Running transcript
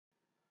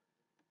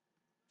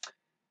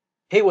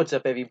Hey, what's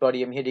up,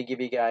 everybody? I'm here to give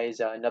you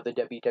guys another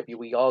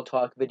WWE All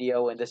Talk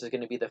video, and this is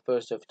going to be the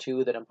first of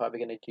two that I'm probably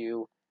going to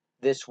do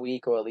this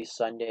week, or at least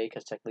Sunday,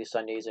 because technically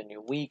Sunday is a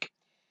new week.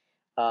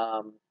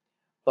 Um,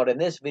 but in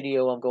this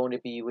video, I'm going to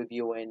be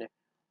reviewing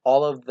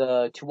all of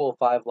the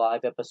 205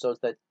 Live episodes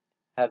that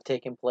have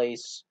taken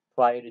place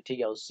prior to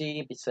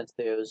TLC, since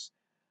there's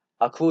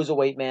a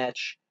Cruiserweight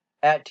match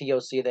at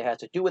TLC that has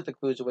to do with the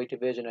Cruiserweight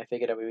division. I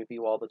figured I would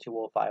review all the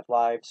 205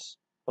 Lives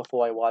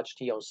before I watch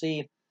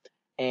TLC,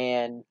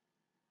 and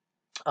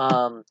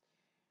um,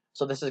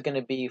 so this is going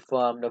to be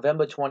from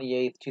November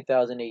 28th,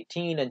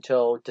 2018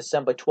 until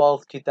December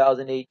 12th,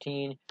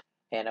 2018.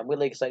 And I'm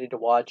really excited to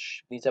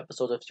watch these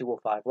episodes of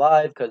 205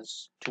 Live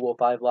because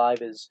 205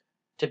 Live is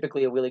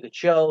typically a really good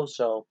show.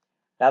 So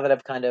now that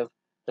I've kind of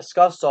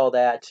discussed all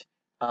that,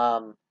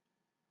 um,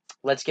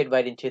 let's get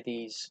right into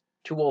these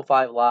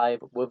 205 Live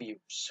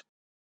reviews.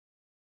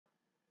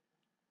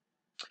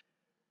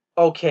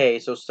 Okay,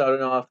 so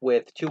starting off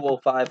with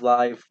 205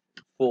 Live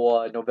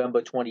for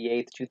November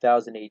 28th,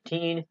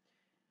 2018.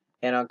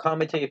 And on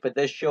commentary for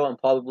this show and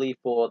probably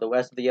for the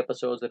rest of the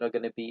episodes that are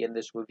going to be in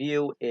this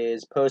review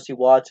is Percy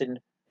Watson,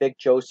 Vic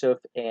Joseph,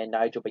 and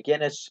Nigel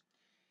McGuinness.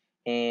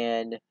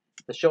 And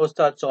the show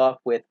starts off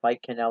with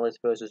Mike Kanellis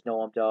versus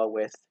Noam Dar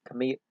with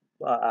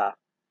I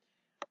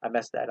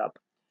messed that up.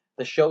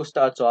 The show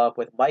starts off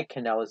with Mike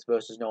Kanellis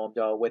versus Noam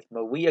Dar with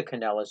Maria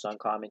Kanellis on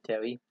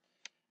commentary.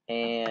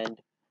 And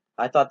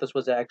I thought this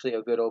was actually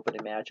a good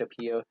opening matchup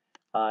here.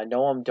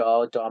 Noam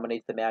Dar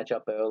dominates the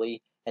matchup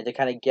early, and to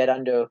kind of get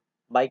under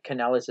Mike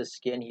Kanellis'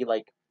 skin, he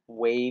like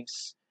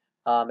waves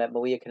at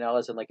Maria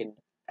Kanellis in like an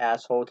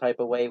asshole type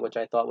of way, which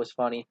I thought was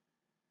funny.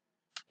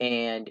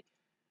 And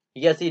he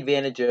gets the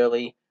advantage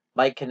early.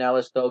 Mike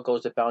Kanellis though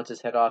goes to bounce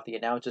his head off the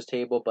announcer's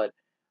table, but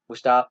we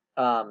stop.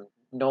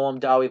 Noam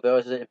Dar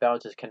reverses it and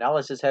bounces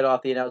Kanellis' head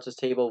off the announcer's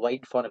table right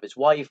in front of his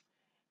wife,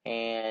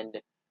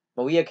 and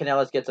Maria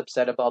Kanellis gets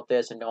upset about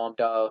this, and Noam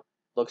Dar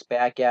looks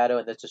back at her,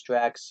 and this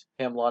distracts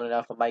him long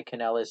enough for Mike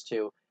Kanellis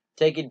to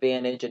take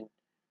advantage and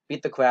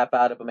beat the crap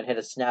out of him and hit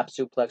a snap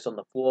suplex on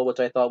the floor,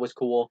 which I thought was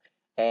cool.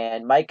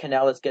 And Mike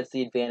Kanellis gets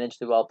the advantage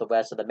throughout the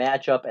rest of the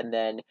matchup, and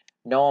then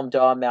Noam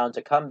Dar mounts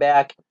a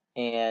comeback,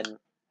 and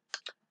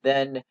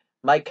then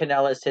Mike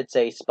Kanellis hits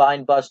a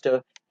spine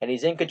buster, and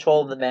he's in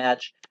control of the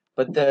match,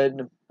 but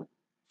then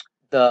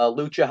the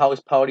Lucha House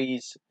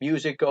Party's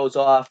music goes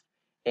off,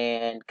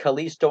 and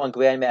Kalisto and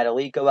Gran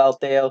Metalik are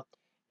out there,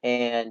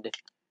 and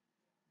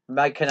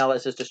Mike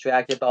Kanellis is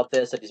distracted about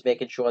this, and he's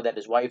making sure that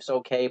his wife's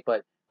okay,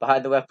 but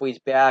behind the referee's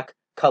back,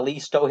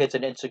 Kalisto hits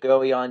an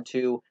Enzuigiri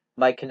onto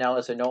Mike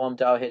Kanellis, and Noam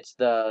Dar hits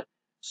the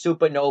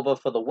Supernova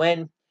for the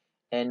win,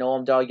 and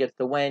Noam Dar gets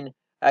the win.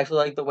 I actually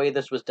like the way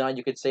this was done.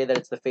 You could say that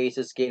it's the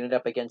faces skating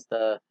up against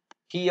the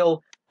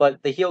heel,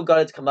 but the heel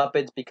got its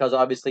comeuppance because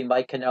obviously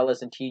Mike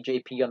Kanellis and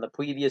TJP on the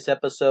previous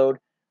episode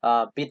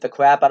beat the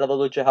crap out of the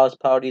Lucha House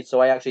Party,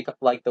 so I actually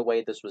like the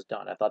way this was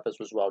done. I thought this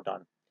was well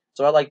done.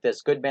 So I like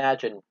this. Good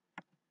match and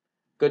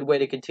good way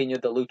to continue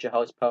the Lucha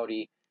House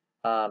Party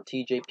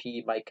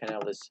TJP Mike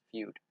Kanellis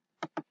feud.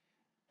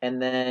 And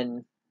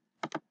then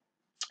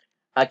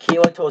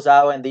Akira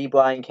Tozawa and the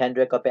Brian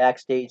Kendrick are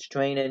backstage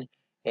training,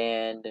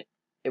 and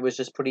it was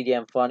just pretty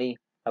damn funny.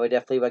 I would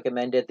definitely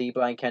recommend it. The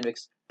Brian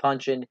Kendrick's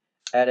punching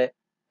at it.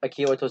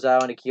 Akira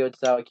Tozawa, and Akira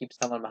Tozawa keeps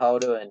telling him how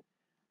to, and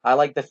I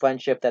like the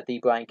friendship that the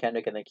Brian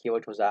Kendrick and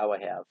Akira Tozawa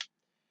have.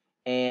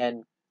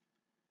 And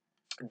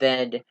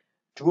then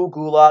Drew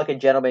Gulak and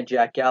Gentleman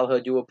Jack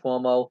Gallagher do a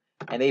promo,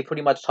 and they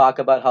pretty much talk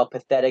about how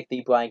pathetic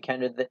the Brian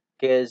Kendrick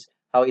is,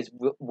 how he's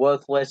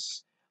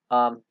worthless,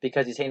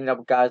 because he's hanging out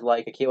with guys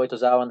like Akira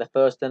Tozawa, and the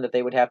first thing that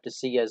they would have to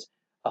see is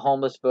a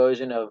homeless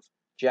version of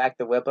Jack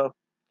the Ripper.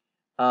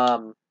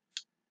 And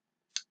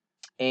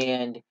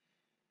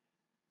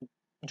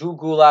Drew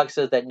Gulak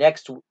says that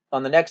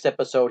on the next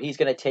episode, he's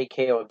going to take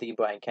care of the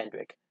Brian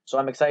Kendrick. So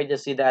I'm excited to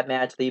see that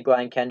match, the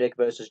Brian Kendrick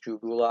versus Drew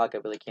Gulak. I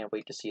really can't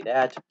wait to see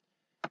that.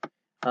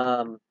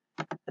 And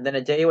then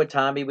Hideo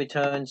Itami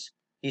returns.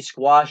 He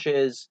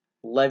squashes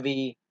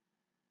Levy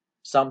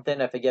something.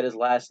 I forget his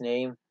last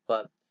name,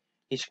 but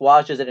he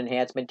squashes an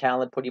enhancement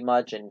talent pretty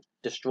much and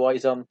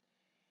destroys him.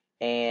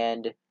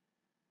 And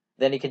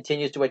then he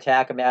continues to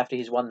attack him after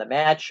he's won the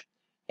match.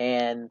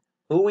 And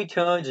who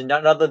returns is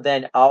none other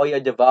than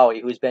Arya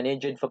Daivari, who's been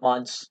injured for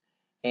months.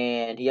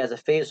 And he has a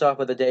face-off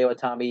with Hideo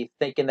Itami,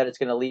 thinking that it's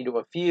going to lead to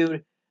a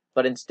feud.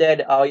 But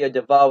instead, Arya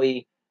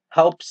Daivari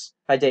helps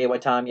Hideo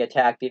Itami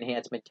attack the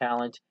enhancement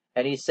talent.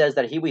 And he says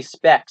that he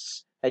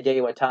respects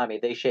Hideo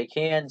Itami. They shake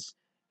hands,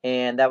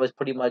 and that was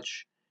pretty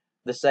much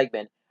the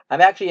segment.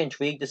 I'm actually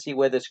intrigued to see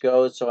where this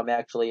goes, so I'm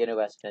actually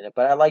interested in it.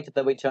 But I liked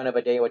the return of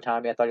Hideo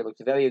Itami. I thought he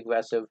looked very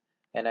aggressive,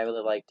 and I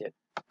really liked it.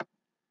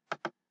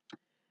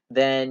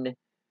 Then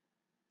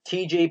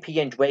TJP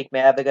and Drake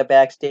Maverick are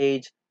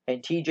backstage,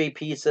 and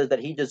TJP says that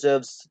he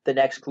deserves the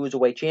next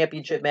Cruiserweight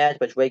Championship match,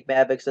 but Drake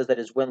Maverick says that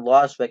his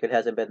win-loss record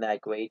hasn't been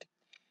that great.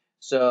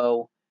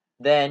 So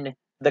then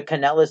the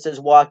Kanellises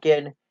walk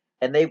in,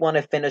 and they want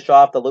to finish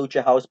off the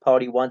Lucha House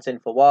Party once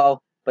and for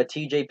all, but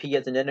TJP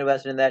isn't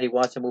interested in that. He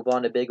wants to move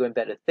on to bigger and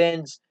better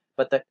things.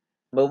 But the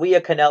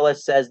Maria Kanellis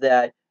says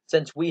that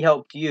since we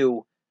helped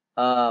you,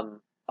 our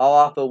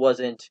offer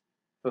wasn't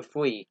for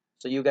free,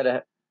 so you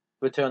gotta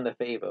return the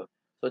favor.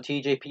 So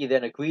TJP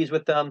then agrees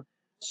with them.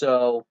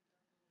 So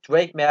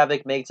Drake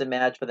Maverick makes a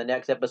match for the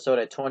next episode,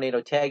 a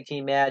Tornado Tag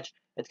Team match.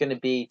 It's going to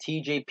be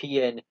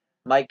TJP and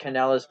Mike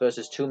Kanellis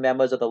versus two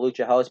members of the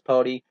Lucha House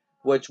Party,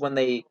 which when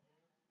they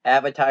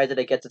advertise it,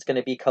 I guess it's going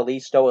to be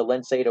Kalisto or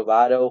Lince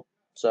Dorado.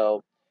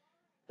 So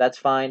that's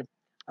fine.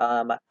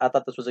 I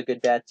thought this was a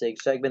good backstage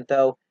segment,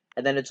 though.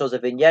 And then it shows a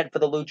vignette for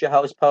the Lucha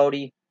House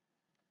Party.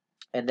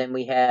 And then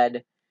we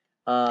had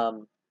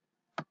um,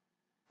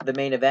 the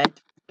main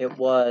event. It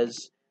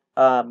was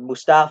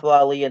Mustafa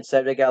Ali and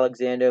Cedric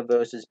Alexander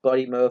versus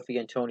Buddy Murphy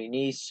and Tony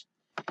Nese.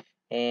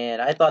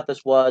 And I thought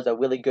this was a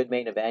really good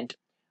main event.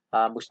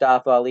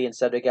 Mustafa Ali and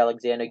Cedric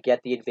Alexander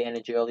get the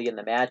advantage early in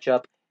the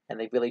matchup, and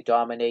they really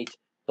dominate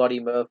Buddy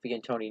Murphy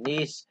and Tony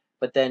Nese.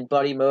 But then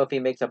Buddy Murphy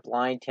makes a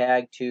blind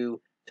tag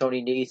to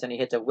Tony Nese, and he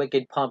hits a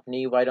wicked pump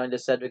knee right onto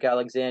Cedric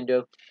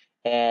Alexander.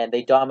 And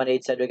they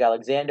dominate Cedric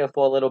Alexander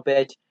for a little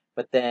bit,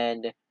 but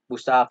then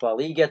Mustafa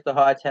Ali gets the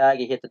hot tag.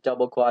 He hits a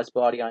double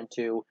crossbody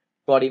onto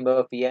Buddy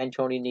Murphy and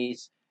Tony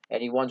Nese,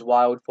 and he runs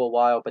wild for a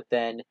while, but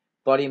then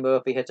Buddy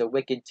Murphy hits a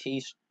wicked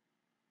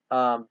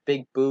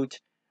big boot,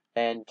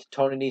 and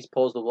Tony Nese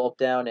pulls the rope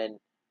down, and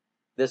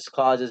this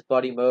causes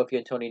Buddy Murphy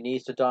and Tony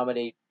Nese to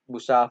dominate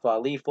Mustafa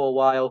Ali for a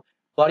while.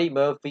 Buddy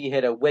Murphy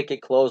hit a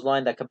wicked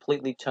clothesline that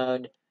completely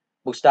turned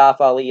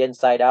Mustafa Ali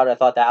inside out. I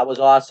thought that was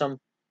awesome.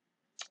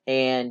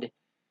 And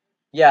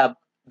yeah,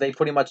 they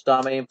pretty much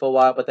dominate him for a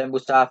while, but then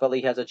Mustafa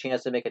Ali has a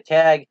chance to make a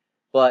tag,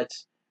 but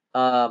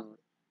um,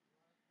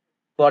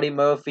 Buddy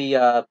Murphy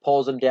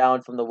pulls him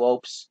down from the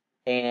ropes,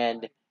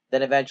 and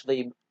then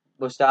eventually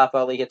Mustafa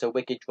Ali hits a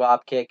wicked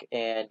drop kick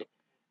and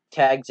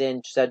tags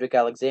in Cedric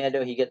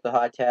Alexander. He gets the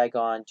hot tag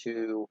on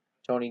to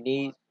Tony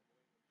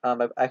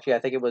Nese. Actually, I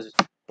think it was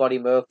Buddy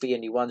Murphy,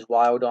 and he runs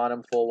wild on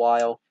him for a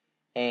while.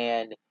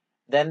 And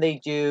then they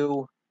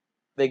go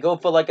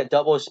for like a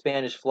double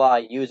Spanish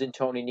fly using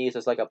Tony Nese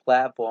as like a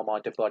platform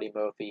onto Buddy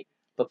Murphy.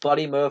 But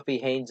Buddy Murphy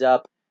hangs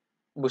up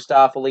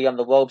Mustafa Ali on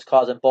the ropes,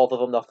 causing both of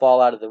them to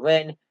fall out of the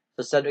ring.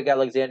 So Cedric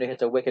Alexander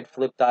hits a wicked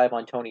flip dive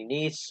on Tony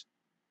Nese.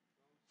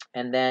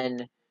 And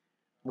then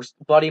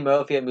Buddy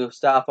Murphy and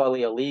Mustafa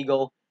Ali are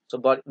legal.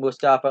 So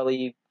Mustafa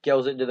Ali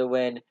goes into the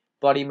ring.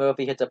 Buddy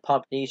Murphy hits a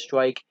pump knee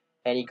strike,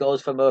 and he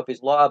goes for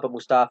Murphy's Law, but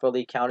Mustafa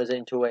Ali counters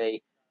into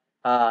a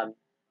um,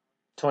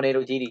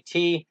 tornado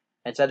DDT,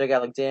 and Cedric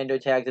Alexander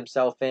tags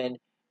himself in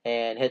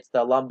and hits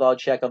the lumbar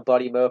check on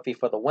Buddy Murphy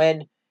for the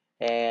win.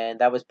 And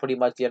that was pretty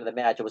much the end of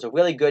the match. It was a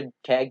really good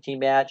tag team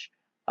match.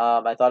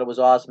 I thought it was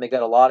awesome. They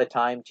got a lot of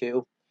time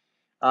too,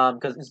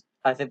 because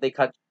I think they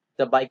cut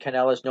the Mike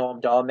Kanellis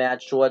Noam Dar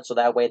match short, so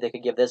that way they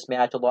could give this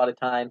match a lot of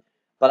time.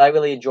 But I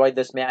really enjoyed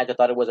this match. I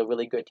thought it was a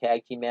really good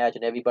tag team match,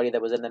 and everybody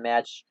that was in the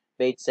match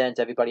made sense.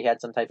 Everybody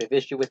had some type of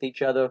issue with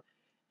each other.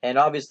 And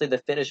obviously the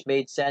finish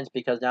made sense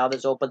because now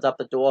this opens up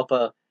the door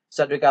for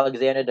Cedric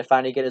Alexander to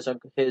finally get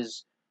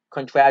his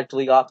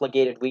contractually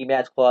obligated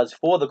rematch clause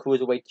for the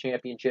Cruiserweight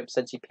Championship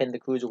since he pinned the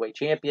Cruiserweight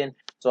Champion.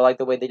 So I like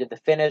the way they did the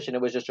finish, and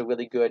it was just a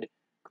really good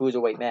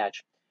Cruiserweight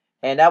match.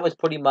 And that was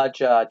pretty much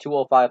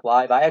 205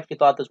 Live. I actually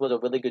thought this was a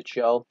really good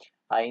show.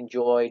 I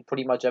enjoyed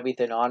pretty much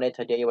everything on it.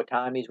 Hideo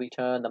Itami's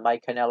return, the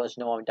Mike Kanellis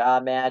Noam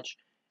Dar match,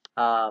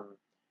 um,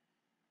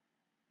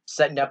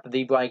 setting up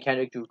the Brian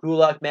Kendrick Drew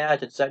Gulak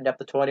match, and setting up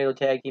the Tornado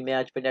Tag Team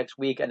match for next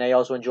week. And I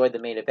also enjoyed the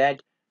main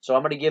event. So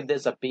I'm going to give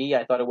this a B.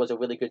 I thought it was a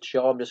really good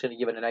show. I'm just going to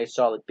give it a nice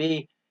solid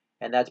B.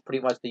 And that's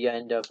pretty much the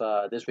end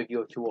of this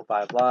review of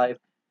 205 Live.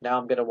 Now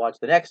I'm going to watch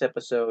the next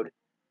episode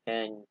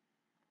and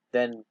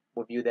then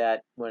review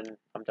that when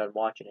I'm done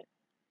watching it.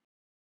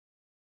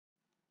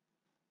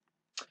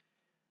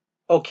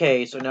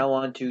 Okay, so now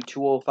on to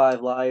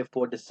 205 Live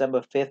for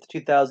December 5th,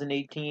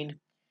 2018.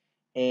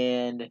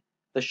 And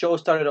the show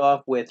started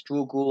off with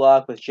Drew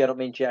Gulak with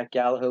Gentleman Jack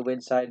Gallagher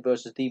inside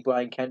versus the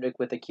Brian Kendrick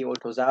with Akira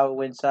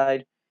Tozawa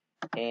inside.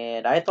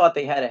 And I thought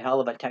they had a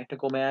hell of a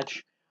technical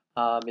match.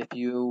 If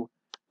you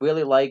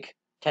really like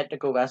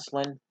technical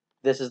wrestling,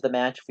 this is the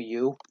match for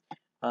you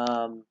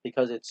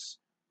because it's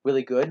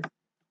really good.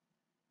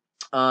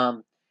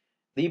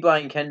 The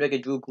Brian Kendrick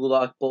and Drew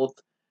Gulak both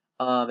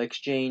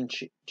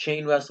exchange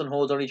chain wrestling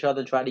holds on each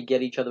other and try to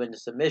get each other into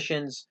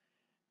submissions.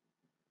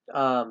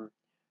 Um,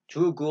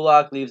 Drew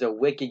Gulak leaves a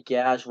wicked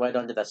gash right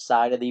under the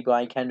side of the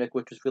Brian Kendrick,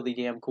 which was really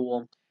damn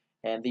cool.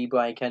 And the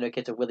Brian Kendrick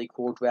hits a really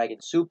cool dragon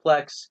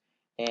suplex.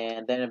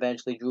 And then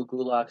eventually Drew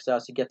Gulak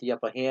starts to get the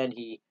upper hand.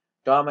 He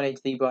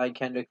dominates the Brian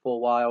Kendrick for a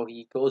while.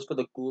 He goes for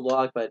the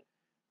Gulak, but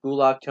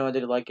Gulak turned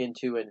it like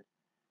into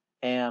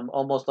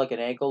almost like an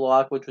ankle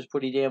lock, which was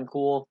pretty damn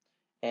cool.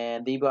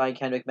 And the Brian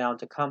Kendrick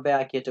mounts a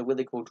comeback. He hits a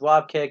really cool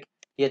drop kick.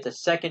 He hits a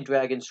second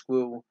dragon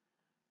screw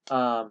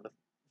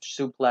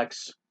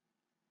suplex.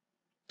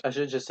 I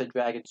should have just said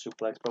dragon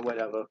suplex, but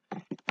whatever.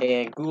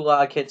 And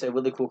Gulak hits a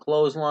really cool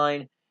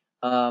clothesline.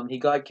 He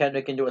got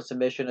Kendrick into a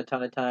submission a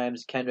ton of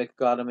times. Kendrick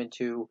got him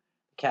into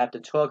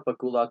Captain's Hook, but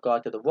Gulak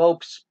got to the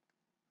ropes.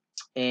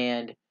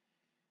 And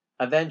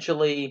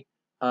eventually,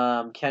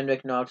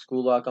 Kendrick knocks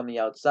Gulak on the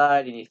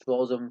outside, and he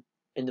throws him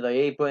into the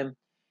apron.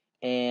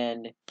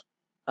 And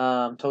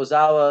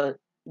Tozawa,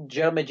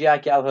 Gentleman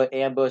Jack Gallagher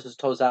ambushes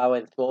Tozawa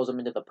and throws him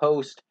into the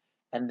post.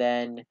 And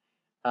then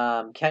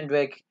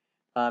Kendrick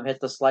hits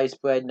the slice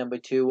bread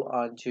 #2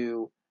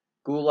 onto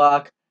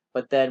Gulak.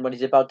 But then when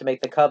he's about to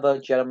make the cover,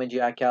 Gentleman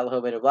Jack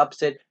Gallagher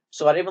interrupts it.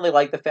 So I didn't really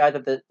like the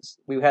fact that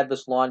we had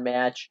this long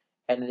match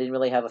and it didn't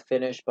really have a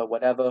finish, but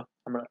whatever.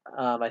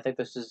 I think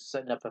this is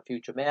setting up a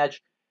future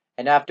match.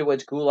 And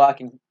afterwards,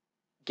 Gulak and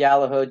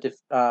Gallagher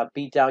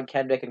beat down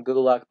Kendrick, and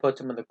Gulak puts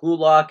him in the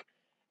Gulak.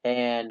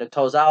 And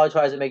Tozawa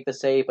tries to make the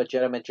save, but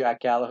Gentleman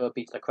Jack Gallagher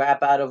beats the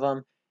crap out of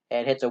him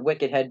and hits a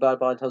wicked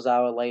headbutt on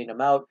Tozawa, laying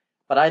him out.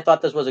 But I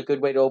thought this was a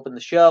good way to open the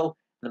show.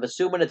 And I'm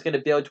assuming it's going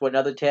to build to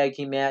another tag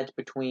team match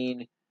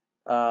between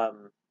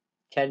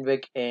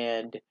Kendrick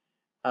and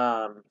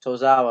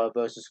Tozawa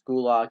versus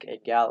Gulak and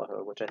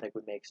Gallagher, which I think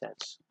would make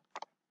sense.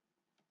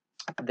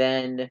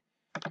 Then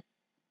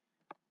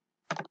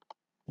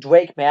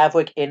Drake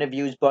Maverick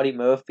interviews Buddy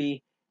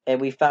Murphy,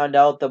 and we found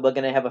out that we're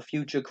going to have a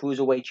future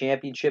Cruiserweight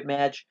Championship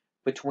match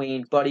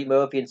between Buddy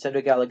Murphy and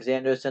Cedric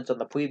Alexander, since on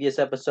the previous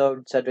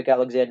episode, Cedric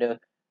Alexander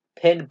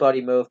pinned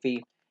Buddy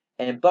Murphy.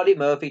 And Buddy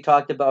Murphy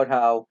talked about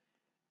how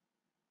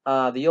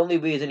the only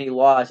reason he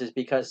lost is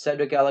because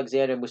Cedric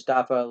Alexander and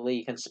Mustafa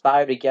Ali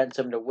conspired against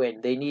him to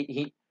win.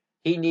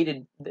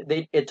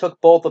 It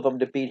took both of them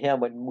to beat him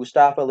when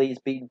Mustafa Ali's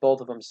beaten both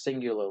of them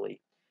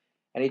singularly.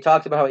 And he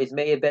talks about how he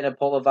may have been a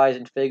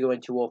polarizing figure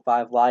in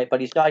 205 Live, but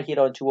he's not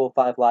here on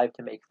 205 Live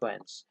to make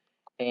friends.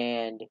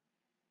 And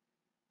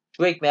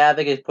Drake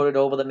Maverick has put it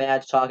over the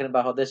match, talking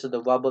about how this is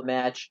the rubber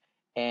match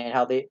and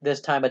how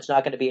this time it's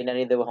not going to be in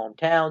any of their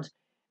hometowns.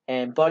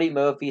 And Buddy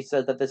Murphy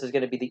says that this is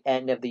going to be the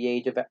end of the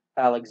age of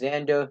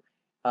Alexander,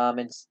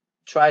 and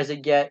tries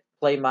to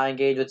play mind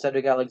games with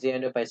Cedric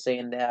Alexander by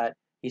saying that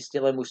he's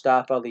still in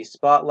Mustafa Ali's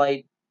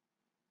spotlight.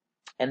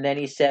 And then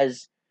he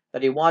says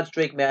that he wants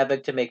Drake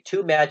Maverick to make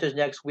 2 matches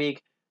next week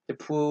to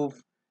prove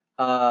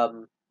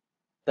that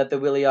they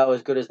really are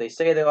as good as they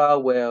say they are,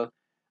 where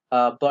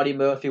Buddy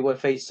Murphy will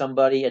face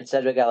somebody and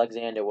Cedric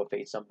Alexander will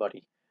face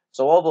somebody.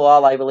 So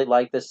overall, I really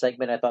like this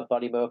segment. I thought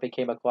Buddy Murphy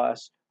came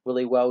across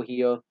really well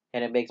here,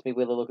 and it makes me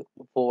really look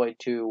forward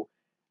to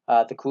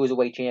the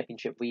Cruiserweight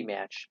Championship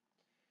rematch.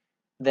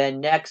 Then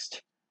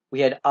next,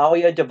 we had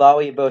Alia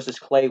Davari versus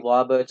Clay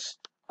Roberts.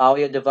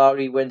 Alia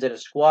Davari wins in a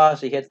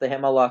squash. He hits the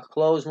hammerlock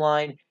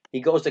clothesline. He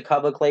goes to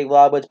cover Clay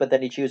Roberts, but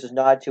then he chooses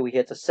not to. He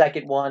hits a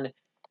second one,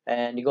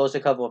 and he goes to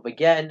cover him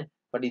again,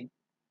 but he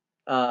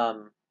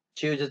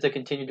chooses to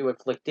continue to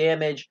inflict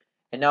damage.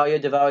 And now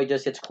Davari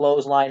just hits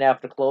clothesline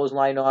after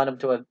clothesline on him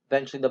to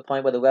eventually the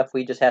point where the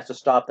referee just has to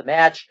stop the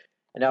match.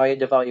 And now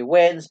Davari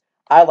wins.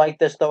 I like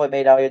this, though. It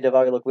made Alia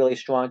Davari look really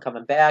strong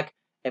coming back.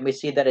 And we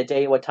see that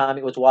Hideo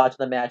Itami was watching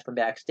the match from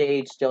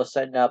backstage, still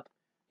setting up,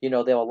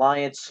 their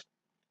alliance.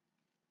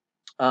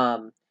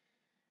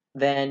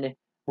 Then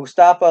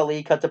Mustafa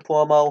Ali cuts a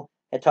promo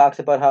and talks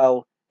about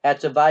how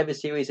at Survivor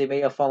Series he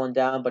may have fallen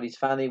down, but he's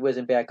finally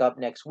risen back up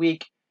next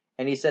week.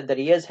 And he said that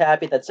he is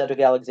happy that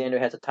Cedric Alexander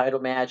has a title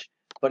match,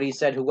 but he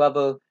said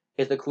whoever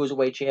is the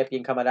Cruiserweight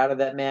champion coming out of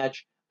that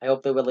match, I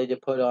hope they're willing to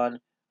put on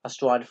a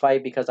strong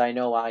fight, because I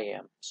know I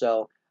am.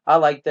 So I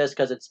like this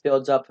because it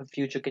builds up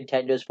future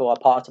contenders for a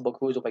possible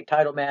Cruiserweight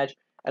title match.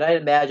 And I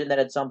imagine that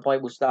at some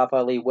point Mustafa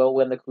Ali will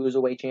win the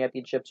Cruiserweight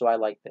Championship, so I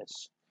like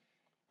this.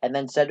 And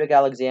then Cedric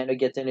Alexander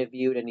gets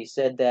interviewed, and he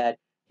said that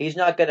he's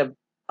not going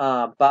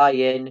to buy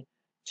in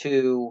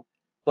to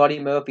Buddy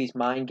Murphy's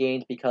mind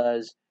games,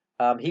 because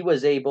he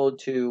was able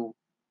to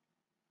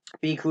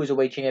be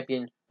Cruiserweight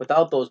champion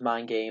without those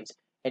mind games,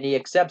 and he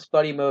accepts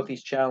Buddy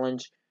Murphy's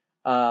challenge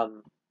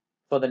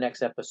for the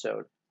next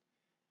episode.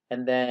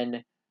 And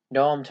then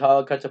Noam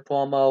Dar cuts a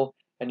promo,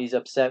 and he's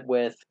upset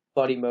with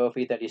Buddy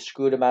Murphy that he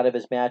screwed him out of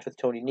his match with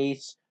Tony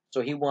Nese. So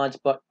he wants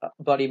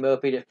Buddy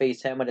Murphy to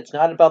face him, and it's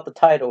not about the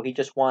title. He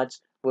just wants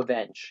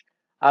revenge.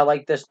 I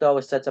like this, though.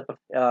 It sets up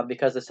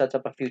because it sets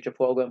up a future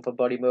program for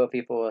Buddy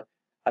Murphy for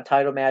a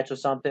title match or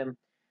something.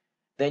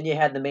 Then you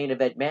had the main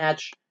event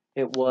match.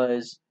 It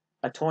was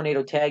a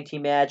tornado tag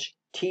team match.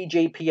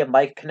 TJP and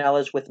Mike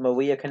Kanellis with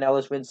Maria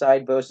Kanellis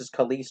ringside versus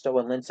Kalisto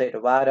and Lince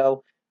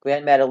Dorado.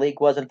 Grand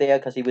Metalik wasn't there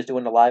because he was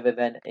doing a live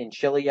event in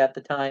Chile at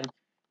the time.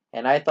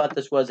 And I thought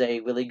this was a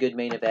really good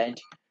main event.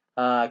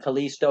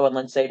 Kalisto and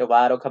Lince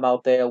Dorado come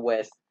out there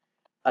with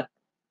a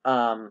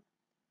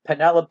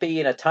Penelope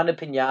and a ton of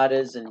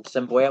pinatas and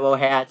sombrero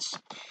hats.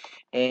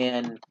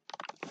 And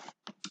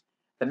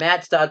the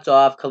match starts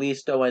off.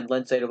 Kalisto and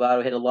Lince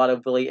Dorado hit a lot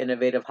of really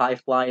innovative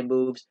high-flying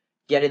moves,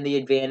 getting the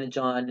advantage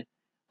on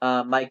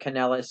Mike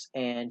Kanellis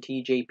and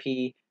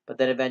TJP. But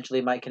then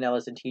eventually Mike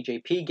Kanellis and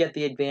TJP get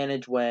the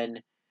advantage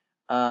when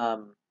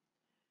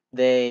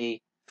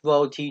they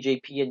throw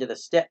TJP into the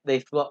step. They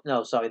throw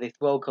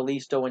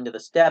Kalisto into the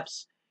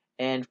steps,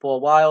 and for a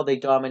while they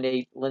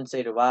dominate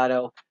Lince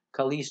Dorado.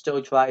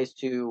 Kalisto tries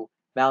to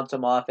mount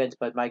some offense,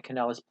 but Mike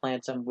Kanellis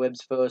plants some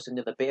ribs first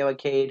into the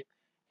barricade,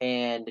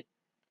 and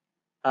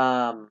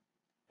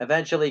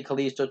eventually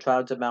Kalisto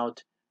tries to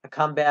mount a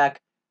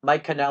comeback,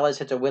 Mike Kanellis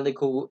hits a really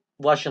cool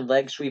Russian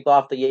leg sweep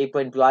off the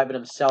apron, driving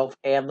himself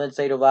and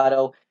Lince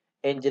Dorado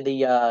into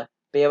the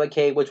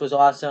barricade, which was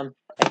awesome.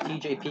 And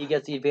TJP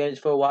gets the advantage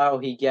for a while.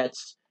 He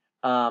gets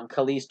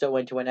Kalisto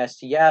into an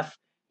STF.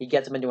 He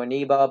gets him into a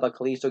knee bar, but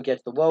Kalisto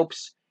gets the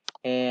ropes.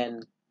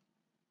 And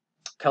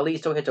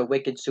Kalisto hits a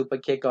wicked super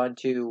kick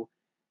onto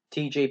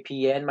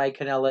TJP and Mike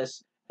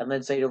Kanellis. And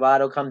Lince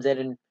Dorado comes in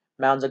and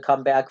mounts a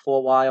comeback for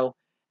a while.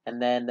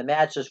 And then the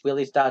match just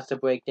really starts to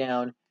break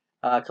down.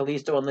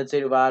 Kalisto and Lince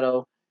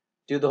Dorado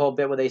do the whole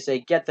bit where they say,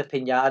 get the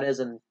pinatas,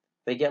 and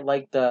they get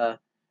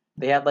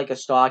they had like a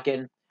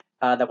stocking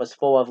that was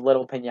full of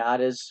little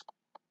pinatas.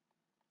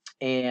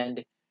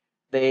 And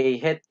they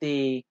hit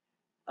the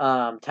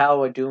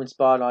Tower of Doom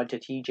spot onto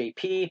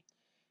TJP,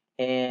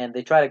 and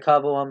they try to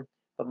cover him,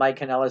 but Mike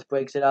Kanellis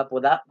breaks it up.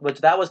 Well,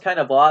 that was kind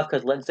of off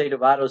because Lince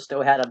Dorado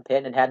still had him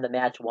pinned and had the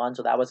match won,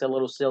 so that was a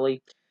little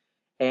silly.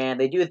 And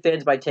they do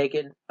things by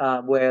taking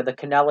where the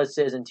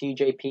Kanellises and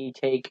TJP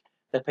take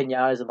the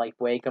pinatas and like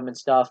break them and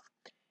stuff.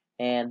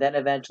 And then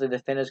eventually the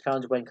finish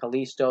comes when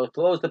Kalisto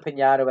throws the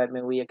pinata at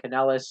Maria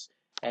Kanellis,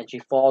 and she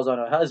falls on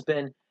her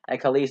husband. And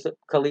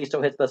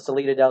Kalisto hits the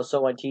Salida del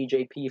Sol on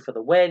TJP for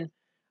the win.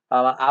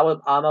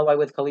 I'm away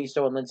with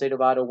Kalisto and Lince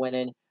Dorado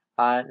winning.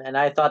 And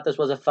I thought this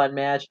was a fun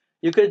match.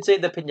 You could say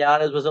the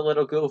pinatas was a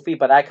little goofy,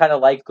 but I kind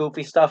of like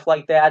goofy stuff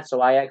like that,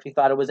 so I actually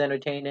thought it was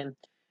entertaining.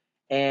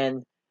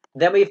 And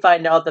then we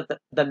find out that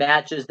the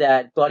matches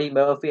that Buddy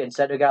Murphy and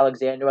Cedric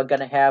Alexander are going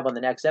to have on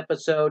the next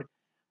episode.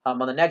 On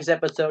the next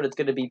episode, it's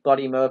going to be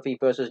Buddy Murphy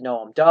versus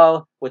Noam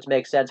Dar, which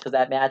makes sense because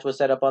that match was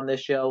set up on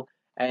this show.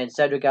 And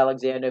Cedric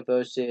Alexander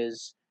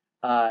versus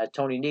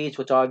Tony Nese,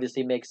 which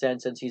obviously makes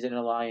sense since he's in an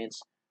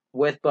alliance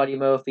with Buddy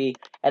Murphy.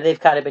 And they've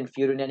kind of been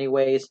feuding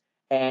anyways.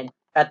 And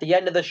at the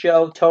end of the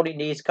show, Tony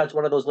Nese cuts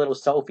one of those little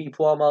selfie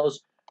promos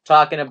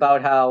talking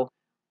about how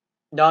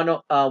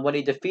when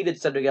he defeated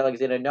Cedric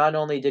Alexander, not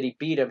only did he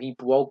beat him, he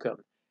broke him.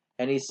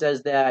 And he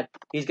says that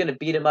he's going to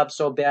beat him up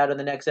so bad in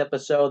the next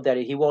episode that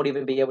he won't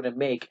even be able to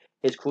make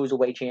his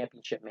Cruiserweight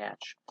Championship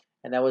match.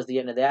 And that was the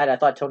end of that. I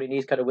thought Tony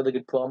Nese cut a really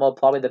good promo,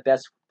 probably the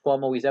best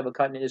promo he's ever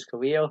cut in his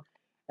career.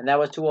 And that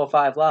was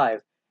 205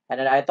 Live.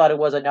 And I thought it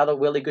was another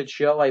really good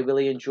show. I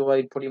really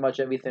enjoyed pretty much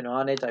everything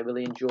on it. I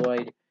really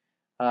enjoyed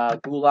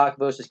Gulak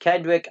versus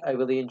Kendrick. I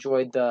really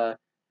enjoyed the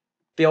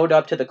build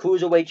up to the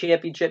Cruiserweight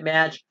Championship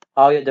match.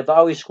 Alia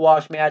Davari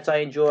squash match I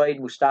enjoyed.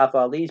 Mustafa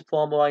Ali's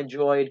promo I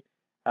enjoyed.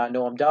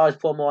 Noam Dar's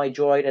promo I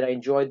enjoyed. And I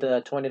enjoyed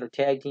the Tornado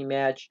Tag Team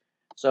match.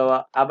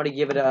 So I'm going to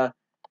give it a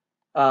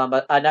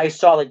nice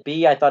solid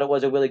B. I thought it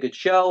was a really good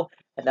show.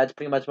 And that's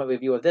pretty much my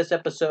review of this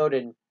episode.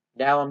 And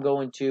now I'm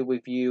going to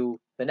review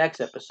the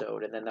next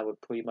episode. And then that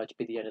would pretty much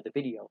be the end of the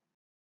video.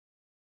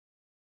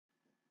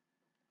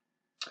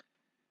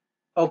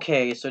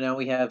 Okay, so now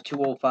we have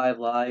 205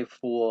 Live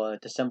for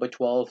December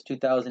 12th,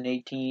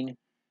 2018.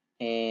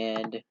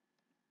 And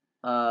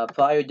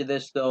prior to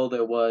this, though,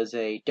 there was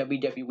a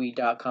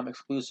WWE.com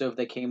exclusive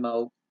that came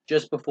out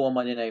just before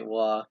Monday Night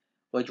Raw,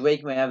 where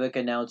Drake Maverick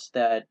announced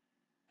that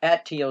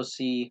at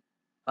TLC,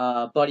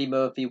 Buddy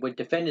Murphy would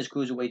defend his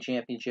Cruiserweight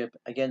Championship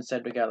against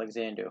Cedric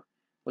Alexander,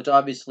 which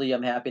obviously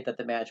I'm happy that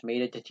the match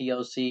made it to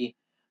TLC.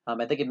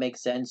 I think it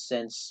makes sense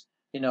since,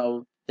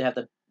 to have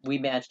the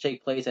rematch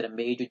take place at a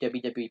major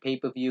WWE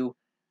pay-per-view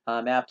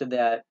after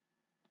that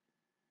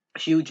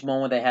huge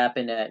moment that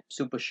happened at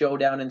Super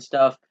Showdown and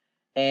stuff.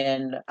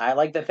 And I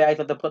like the fact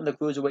that they're putting the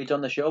cruiserweights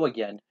on the show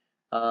again.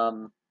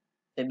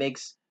 It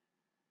makes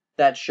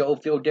that show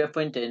feel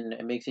different and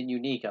it makes it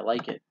unique. I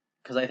like it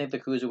because I think the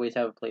cruiserweights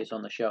have a place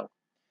on the show.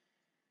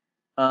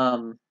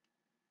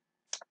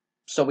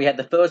 So we had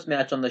the first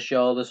match on the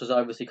show. This was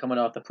obviously coming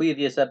off the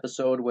previous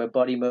episode where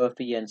Buddy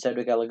Murphy and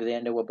Cedric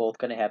Alexander were both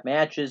going to have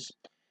matches.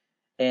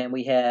 And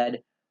we had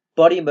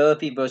Buddy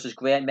Murphy versus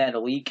Grand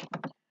Metalik.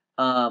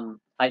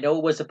 I know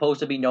it was supposed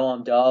to be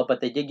Noam Dar,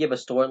 but they did give a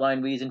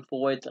storyline reason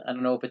for it. I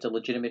don't know if it's a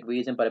legitimate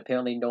reason, but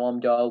apparently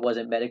Noam Dar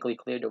wasn't medically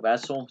cleared to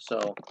wrestle,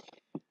 so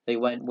they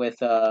went with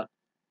Grand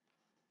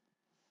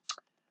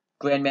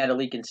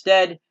Metalik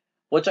instead,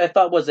 which I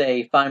thought was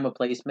a fine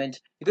replacement.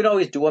 You could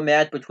always do a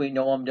match between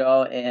Noam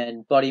Dar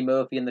and Buddy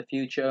Murphy in the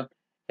future.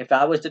 If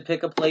I was to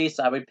pick a place,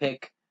 I would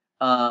pick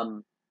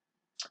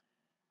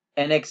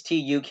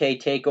NXT UK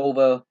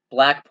TakeOver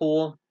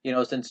Blackpool,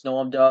 since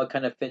Noam Dar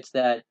kind of fits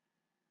that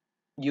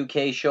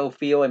UK show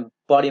feel, and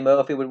Buddy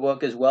Murphy would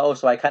work as well.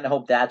 So I kind of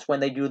hope that's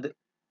when they do the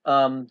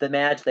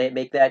match. They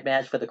make that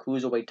match for the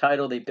Cruiserweight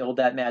title. They build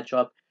that match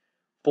up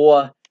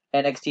for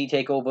NXT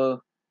TakeOver,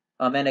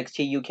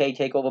 NXT UK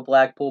TakeOver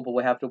Blackpool, but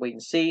we'll have to wait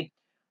and see.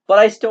 But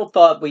I still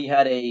thought we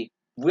had a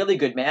really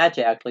good match,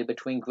 actually,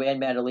 between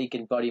Grand Metalik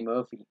and Buddy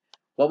Murphy.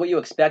 What were you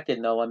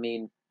expecting, though? I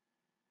mean,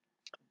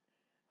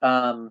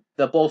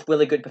 they're both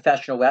really good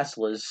professional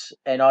wrestlers,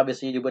 and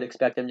obviously you would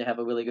expect them to have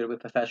a really good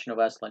professional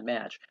wrestling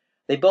match.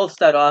 They both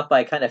start off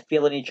by kind of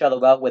feeling each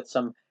other out with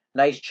some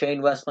nice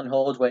chain wrestling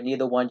holds where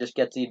neither one just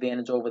gets the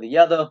advantage over the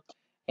other.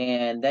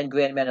 And then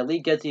Grand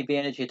Metalik gets the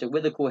advantage. He hits a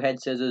really cool head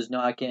scissors,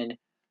 knocking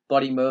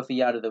Buddy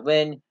Murphy out of the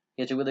ring.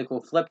 He hits a really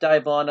cool flip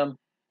dive on him.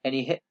 And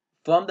he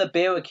from the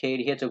barricade,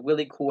 he hits a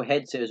really cool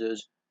head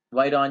scissors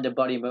right onto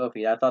Buddy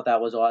Murphy. I thought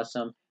that was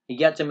awesome. He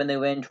gets him in the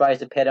ring, tries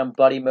to pin him.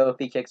 Buddy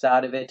Murphy kicks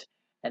out of it,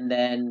 and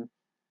then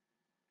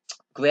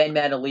Grand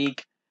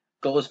Metalik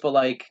goes for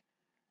a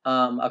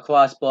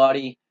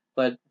crossbody,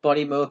 but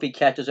Buddy Murphy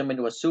catches him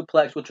into a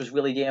suplex, which was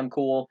really damn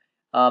cool.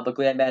 But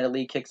Grand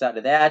Metalik kicks out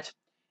of that,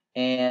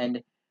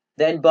 and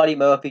then Buddy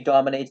Murphy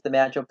dominates the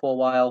matchup for a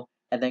while,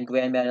 and then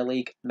Grand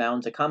Metalik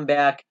mounts a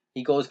comeback.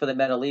 He goes for the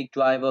Metalik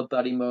driver.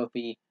 Buddy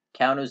Murphy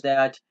counters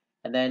that,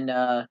 and then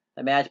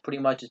the match pretty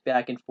much is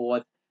back and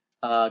forth.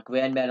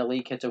 Grand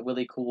Metalik hits a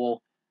really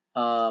cool,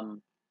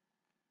 um,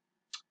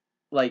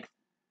 like,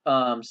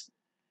 um,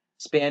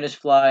 Spanish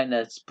fly and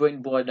a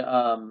springboard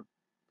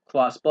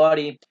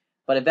crossbody,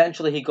 but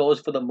eventually he goes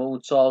for the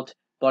moonsault.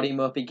 Buddy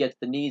Murphy gets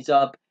the knees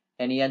up,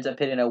 and he ends up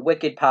hitting a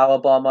wicked power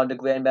bomb onto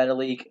Grand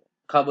Metalik,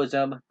 covers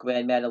him.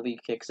 Grand Metalik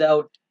kicks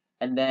out,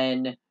 and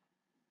then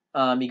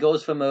he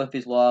goes for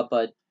Murphy's Law,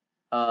 but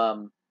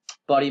Grand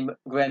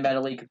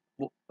Metalik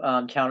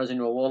counters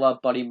into a roll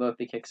up. Buddy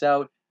Murphy kicks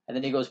out, and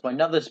then he goes for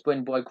another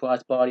springboard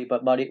crossbody,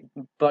 but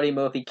Buddy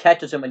Murphy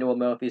catches him into a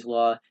Murphy's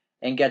Law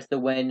and gets the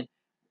win.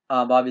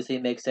 Obviously,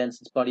 it makes sense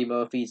since Buddy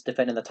Murphy's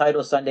defending the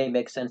title Sunday. It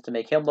makes sense to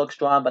make him look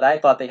strong, but I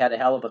thought they had a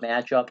hell of a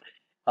matchup,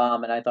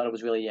 and I thought it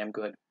was really damn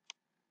good.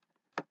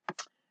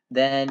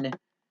 Then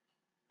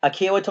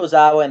Akira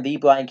Tozawa and the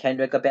Brian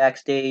Kendrick are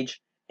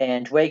backstage,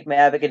 and Drake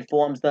Maverick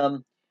informs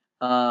them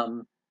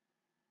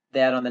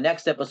that on the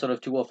next episode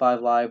of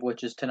 205 Live,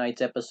 which is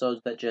tonight's episode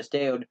that just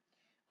aired,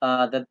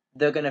 that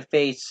they're going to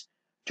face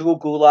Drew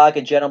Gulak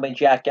and Gentleman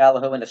Jack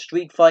Gallagher in a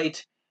street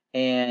fight,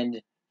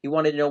 and he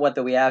wanted to know what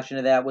the reaction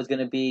to that was going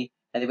to be,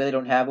 and they really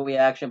don't have a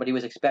reaction, but he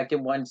was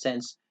expecting one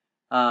since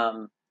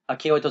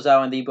Akira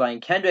Tozawa and the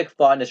Brian Kendrick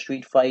fought in a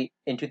street fight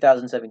in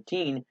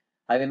 2017.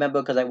 I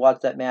remember because I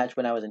watched that match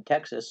when I was in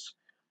Texas.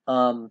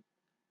 But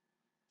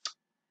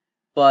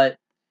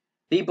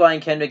the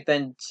Brian Kendrick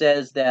then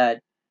says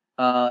that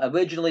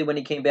originally when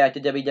he came back to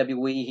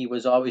WWE, he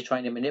was always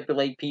trying to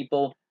manipulate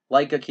people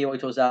like Akira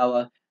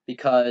Tozawa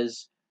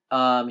because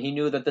he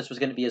knew that this was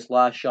going to be his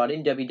last shot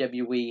in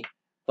WWE.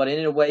 But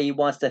in a way, he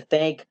wants to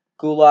thank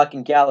Gulak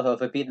and Gallagher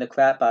for beating the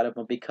crap out of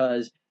him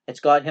because it's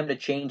got him to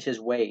change his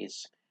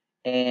ways.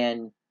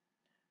 And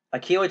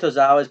Akira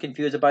Tozawa is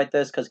confused about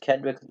this because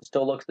Kendrick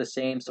still looks the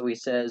same, so he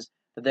says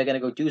that they're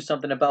going to go do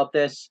something about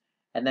this.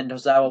 And then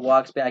Tozawa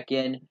walks back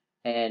in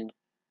and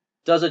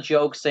does a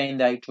joke saying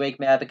that Drake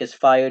Maverick is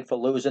fired for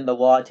losing the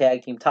Raw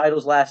Tag Team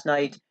titles last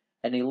night.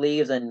 And he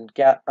leaves, and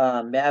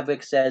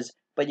Maverick says,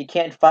 "But you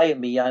can't fire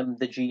me, I'm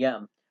the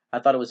GM." I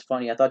thought it was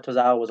funny. I thought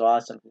Tozawa was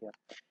awesome here.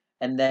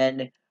 And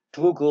then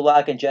Drew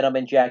Gulak and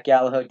Gentleman Jack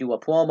Gallagher do a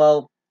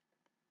promo,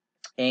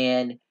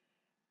 and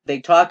they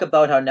talk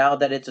about how now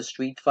that it's a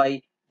street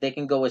fight, they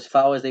can go as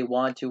far as they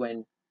want to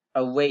and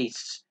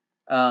erase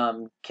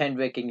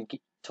Kendrick and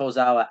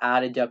Tozawa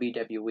out of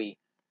WWE.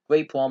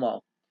 Great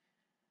promo.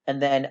 And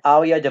then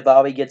Arya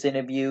Daivari gets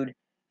interviewed,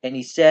 and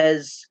he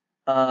says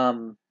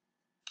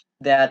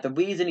that the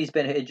reason he's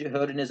been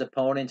hurting his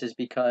opponents is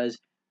because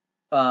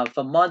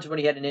for months when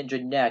he had an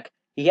injured neck,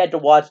 he had to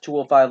watch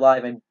 205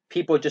 Live, and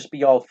people would just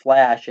be all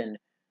flash, and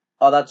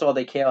that's all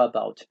they care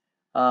about.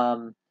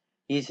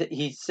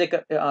 He's sick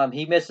of,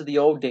 he misses the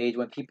old days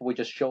when people would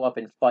just show up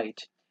and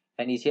fight,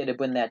 and he's here to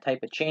bring that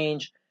type of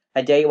change.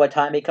 Hideo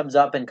Itami comes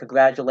up and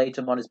congratulates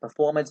him on his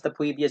performance the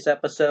previous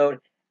episode,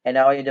 and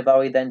Arya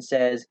Daivari then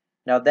says,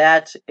 "Now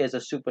that is a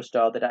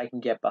superstar that I can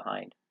get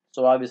behind."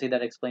 So obviously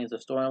that explains the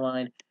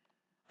storyline.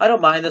 I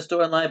don't mind the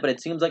storyline, but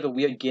it seems like a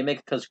weird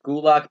gimmick because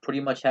Gulak pretty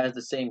much has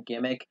the same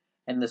gimmick,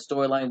 and the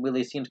storyline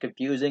really seems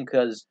confusing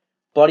because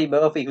Buddy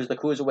Murphy, who's the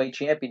Cruiserweight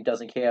Champion,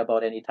 doesn't care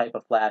about any type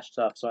of Flash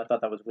stuff, so I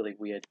thought that was really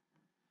weird.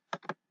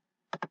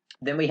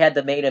 Then we had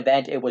the main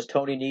event. It was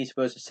Tony Nese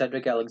versus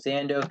Cedric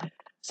Alexander.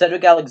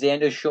 Cedric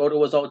Alexander's shoulder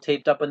was all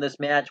taped up in this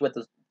match, with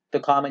the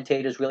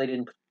commentators really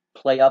didn't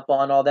play up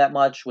on all that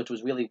much, which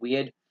was really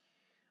weird.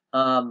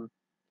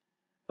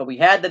 But we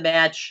had the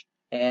match,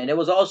 and it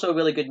was also a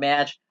really good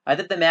match. I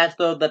think the match,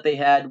 though, that they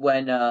had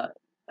when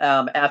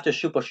after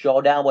Super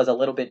Showdown was a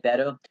little bit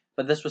better,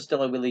 but this was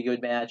still a really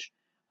good match.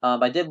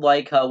 I did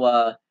like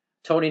how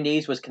Tony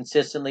Nese was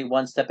consistently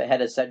one step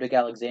ahead of Cedric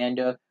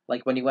Alexander.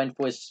 Like when he went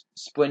for his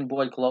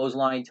springboard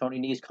clothesline, Tony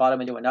Nese caught him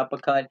into an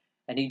uppercut,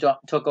 and he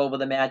took over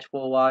the match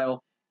for a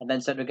while. And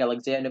then Cedric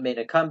Alexander made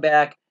a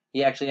comeback.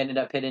 He actually ended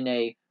up hitting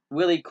a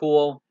really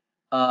cool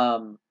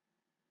flatliner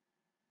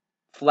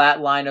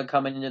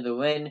coming into the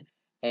ring,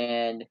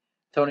 and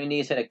Tony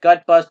Nese hit a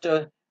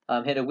gutbuster,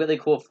 hit a really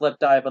cool flip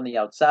dive on the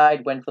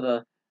outside, went for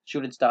the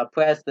shooting star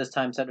press. This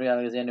time Cedric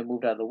Alexander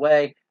moved out of the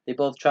way. They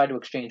both tried to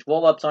exchange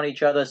roll-ups on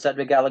each other.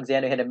 Cedric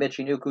Alexander hit a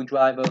Michinoku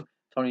driver.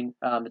 Tony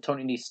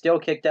Nese still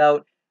kicked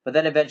out, but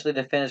then eventually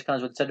the finish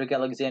comes when Cedric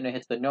Alexander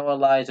hits the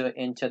neuralizer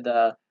into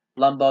the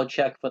lumbar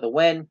check for the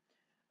win,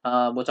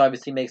 which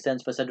obviously makes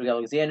sense for Cedric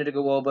Alexander to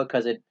go over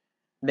because it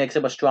makes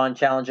him a strong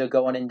challenger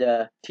going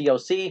into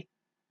TLC.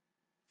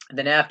 And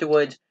then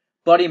afterwards,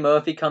 Buddy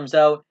Murphy comes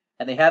out,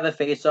 and they have a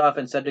face-off,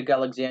 and Cedric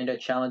Alexander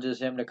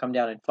challenges him to come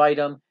down and fight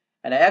him.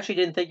 and I actually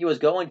didn't think he was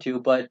going to,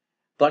 but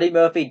Buddy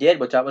Murphy did,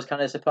 which I was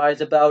kind of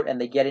surprised about, and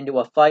they get into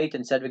a fight,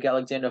 and Cedric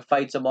Alexander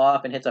fights him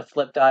off and hits a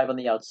flip dive on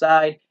the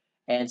outside,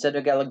 and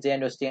Cedric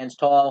Alexander stands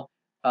tall,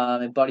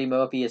 and Buddy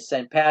Murphy is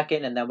sent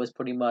packing, and that was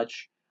pretty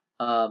much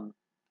the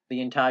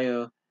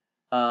entire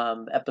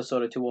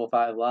episode of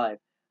 205 Live.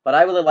 But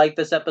I really liked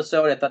this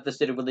episode. I thought this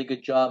did a really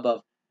good job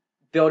of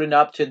building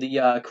up to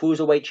the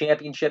Cruiserweight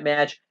Championship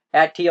match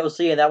at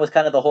TLC, and that was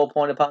kind of the whole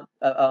point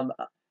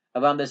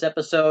around this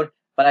episode.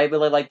 But I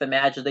really like the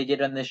matches they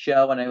did on this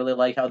show, and I really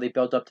like how they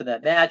built up to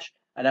that match.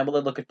 And I'm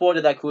really looking forward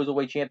to that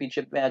Cruiserweight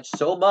Championship match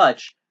so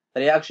much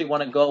that I actually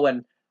want to go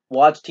and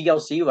watch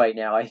TLC right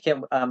now.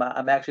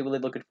 I'm actually really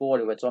looking forward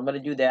to it. So I'm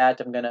going to do that.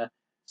 I'm going to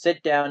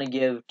sit down and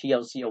give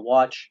TLC a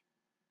watch,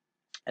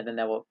 and then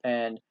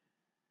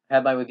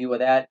have my review of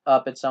that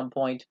up at some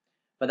point.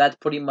 But that's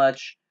pretty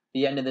much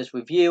the end of this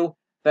review.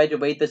 If I had to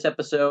rate this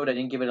episode, I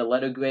didn't give it a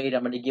letter grade.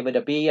 I'm going to give it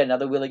a B,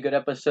 another really good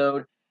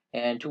episode.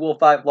 And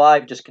 205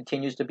 Live just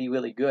continues to be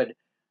really good.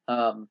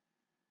 And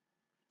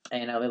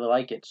I really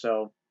like it.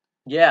 So,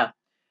 yeah.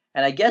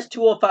 And I guess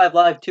 205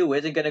 Live, too,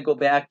 isn't going to go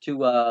back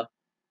to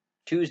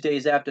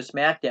Tuesdays after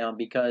SmackDown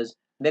because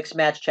Mixed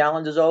Match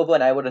Challenge is over.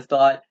 And I would have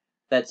thought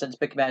that since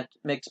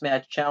Mixed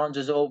Match Challenge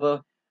is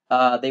over,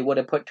 they would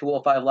have put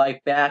 205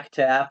 Live back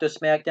to after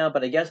SmackDown,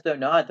 but I guess they're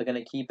not. They're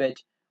going to keep it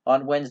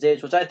on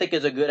Wednesdays, which I think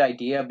is a good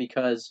idea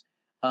because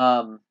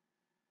I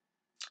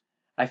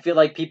feel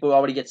like people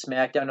already get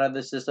SmackDown out of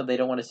the system. They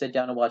don't want to sit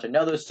down and watch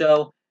another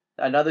show.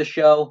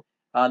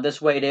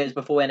 This way it is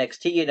before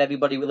NXT, and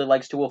everybody really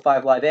likes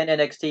 205 Live and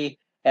NXT.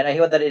 And I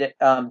hear that it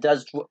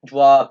does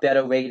draw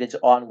better ratings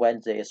on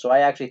Wednesdays, so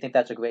I actually think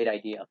that's a great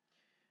idea.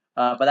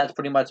 But that's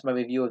pretty much my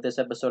review of this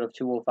episode of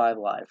 205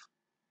 Live.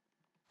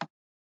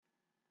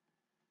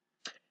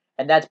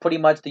 And that's pretty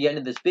much the end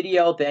of this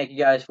video. Thank you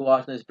guys for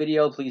watching this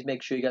video. Please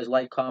make sure you guys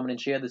like, comment, and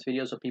share this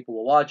video so people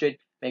will watch it.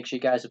 Make sure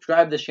you guys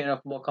subscribe to this channel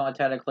for more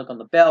content and click on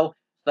the bell. So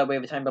that way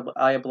every time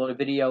I upload a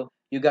video,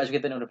 you guys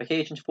get the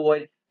notifications for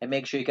it. And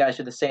make sure you guys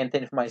do the same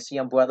thing for my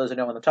CM Brothers and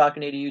No One the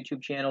Talking 80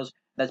 YouTube channels.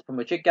 That's pretty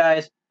much it,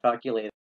 guys. Talk to you later.